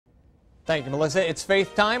Thank you, Melissa. It's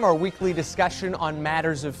Faith Time, our weekly discussion on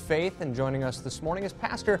matters of faith. And joining us this morning is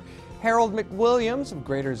Pastor Harold McWilliams of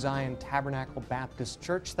Greater Zion Tabernacle Baptist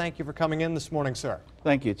Church. Thank you for coming in this morning, sir.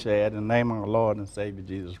 Thank you, Chad. In the name of our Lord and Savior,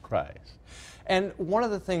 Jesus Christ. And one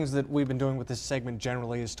of the things that we've been doing with this segment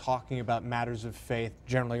generally is talking about matters of faith,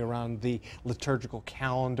 generally around the liturgical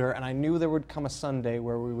calendar. And I knew there would come a Sunday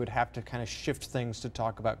where we would have to kind of shift things to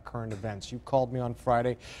talk about current events. You called me on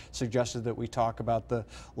Friday, suggested that we talk about the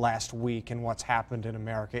last week and what's happened in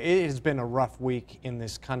America. It has been a rough week in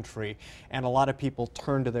this country, and a lot of people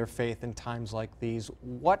turn to their faith in times like these.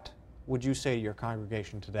 What would you say to your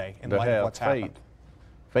congregation today in light of what's happened?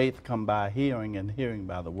 Faith come by hearing, and hearing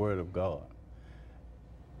by the word of God.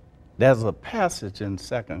 There's a passage in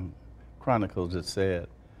 2 Chronicles that said,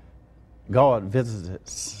 God visited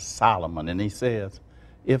Solomon, and he says,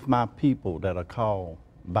 if my people that are called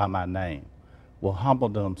by my name will humble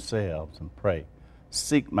themselves and pray,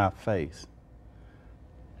 seek my face.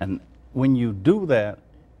 And when you do that,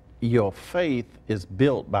 your faith is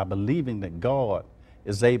built by believing that God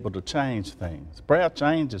is able to change things. Prayer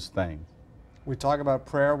changes things. We talk about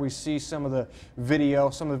prayer. We see some of the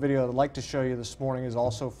video. Some of the video I'd like to show you this morning is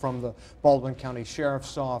also from the Baldwin County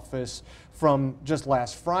Sheriff's Office from just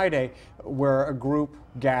last Friday, where a group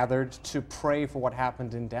gathered to pray for what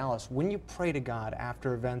happened in Dallas. When you pray to God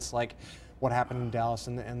after events like what happened in Dallas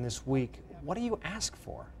and this week, what do you ask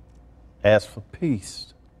for? Ask for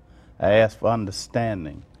peace. I ask for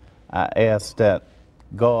understanding. I ask that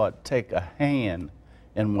God take a hand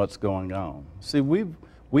in what's going on. See,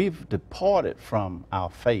 we've departed from our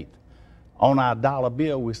faith. On our dollar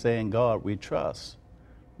bill, we say, in God we trust.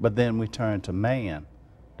 But then we turn to man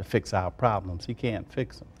to fix our problems. He can't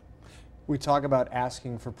fix them. We talk about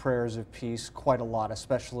asking for prayers of peace quite a lot,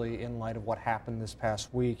 especially in light of what happened this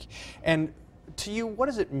past week. And to you, what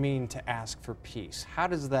does it mean to ask for peace? How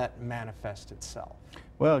does that manifest itself?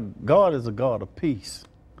 Well, God is a God of peace,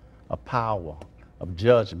 of power, of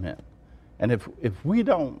judgment. And if we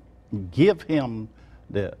don't give him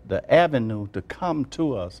the avenue to come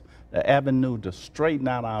to us, the avenue to straighten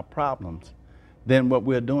out our problems, then what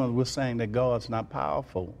we're doing is we're saying that God's not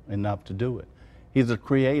powerful enough to do it. He's a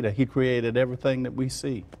creator. He created everything that we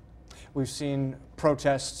see. We've seen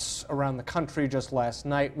protests around the country just last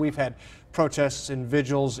night. We've had protests and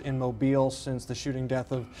vigils in Mobile since the shooting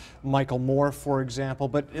death of Michael Moore, for example.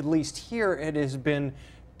 But at least here it has been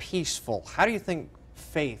peaceful. How do you think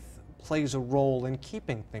faith plays a role in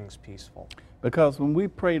keeping things peaceful? Because when we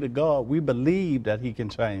pray to God, we believe that he can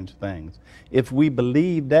change things. If we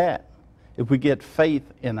believe that, if we get faith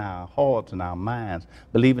in our hearts and our minds,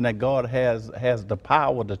 believing that God has the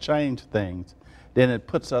power to change things, then it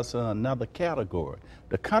puts us in another category.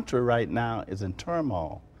 The country right now is in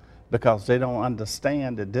turmoil because they don't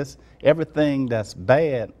understand that everything that's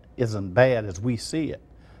bad isn't bad as we see it.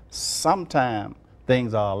 Sometimes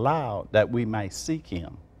things are allowed that we might seek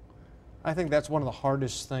him. I think that's one of the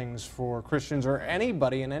hardest things for Christians or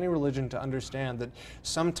anybody in any religion to understand, that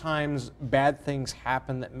sometimes bad things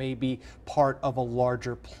happen that may be part of a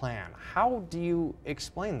larger plan. How do you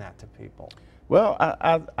explain that to people? Well,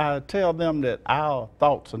 I tell them that our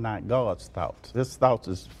thoughts are not God's thoughts. His thoughts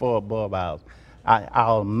is far above ours.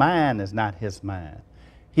 Our mind is not his mind.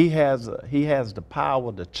 He has the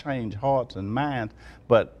power to change hearts and minds,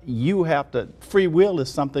 but you have to, free will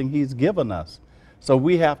is something he's given us. So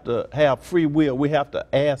we have to have free will. We have to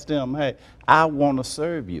ask them, hey, I want to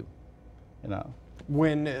serve you, you know.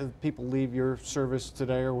 When people leave your service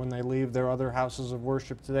today, or when they leave their other houses of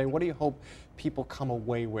worship today, what do you hope people come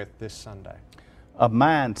away with this Sunday? A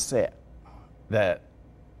mindset that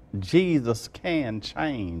Jesus can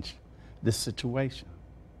change this situation.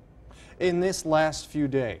 In this last few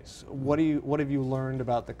days, what have you learned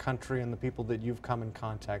about the country and the people that you've come in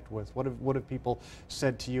contact with? What have people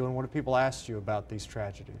said to you, and what have people asked you about these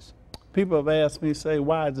tragedies? People have asked me, say,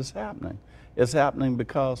 why is this happening? It's happening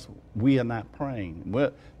because we are not praying.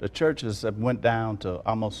 The churches have went down to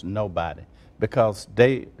almost nobody because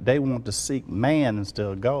they want to seek man instead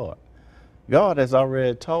of God. God has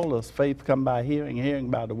already told us faith come by hearing,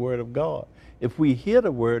 hearing by the word of God. If we hear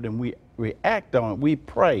the word and we react on it, we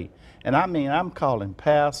pray. And I mean, I'm calling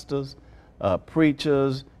pastors,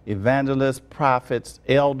 preachers, evangelists, prophets,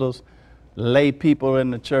 elders, lay people in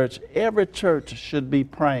the church. Every church should be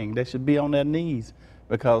praying. They should be on their knees,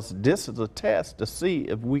 because this is a test to see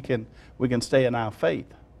if we can stay in our faith.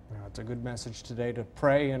 It's a good message today to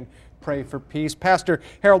pray and pray for peace. Pastor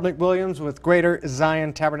Harold McWilliams with Greater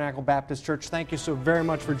Zion Tabernacle Baptist Church, thank you so very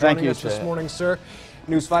much for joining us this morning, sir.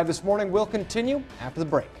 News 5 this morning will continue after the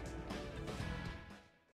break.